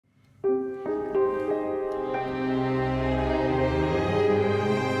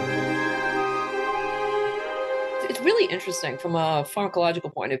really interesting from a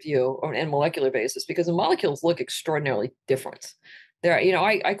pharmacological point of view or and molecular basis because the molecules look extraordinarily different.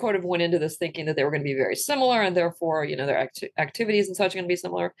 I could have went into this thinking that they were going to be very similar, and therefore, their activities and such are going to be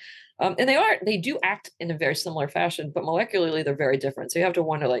similar. And they do act in a very similar fashion, but molecularly they're very different. So you have to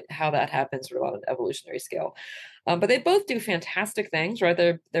wonder like how that happens sort of on an evolutionary scale. But they both do fantastic things, right?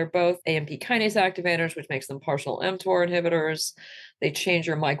 They're both AMP kinase activators, which makes them partial mTOR inhibitors. They change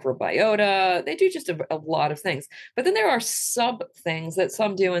your microbiota. They do just a lot of things. But then there are sub things that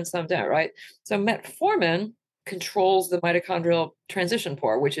some do and some don't, right? So metformin controls the mitochondrial transition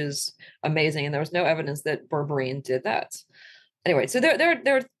pore, which is amazing. And there was no evidence that berberine did that. Anyway, so there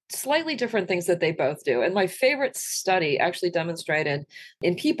are slightly different things that they both do. And my favorite study actually demonstrated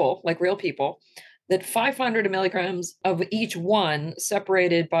in people, like real people, that 500 milligrams of each one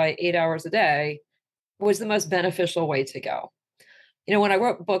separated by 8 hours a day was the most beneficial way to go. When I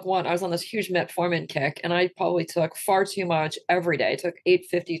wrote book one, I was on this huge metformin kick, and I probably took far too much every day. I took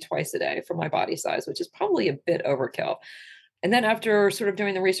 850 twice a day for my body size, which is probably a bit overkill. And then after sort of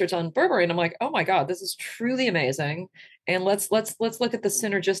doing the research on berberine, I'm like, oh my God, this is truly amazing. And let's look at the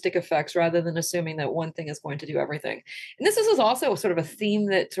synergistic effects rather than assuming that one thing is going to do everything. And this is also sort of a theme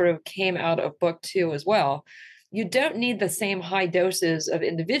that sort of came out of book two as well. You don't need the same high doses of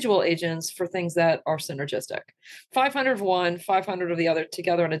individual agents for things that are synergistic. 500 of one, 500 of the other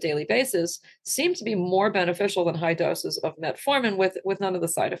together on a daily basis seem to be more beneficial than high doses of metformin with none of the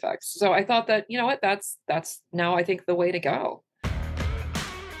side effects. So I thought that, that's now I think the way to go.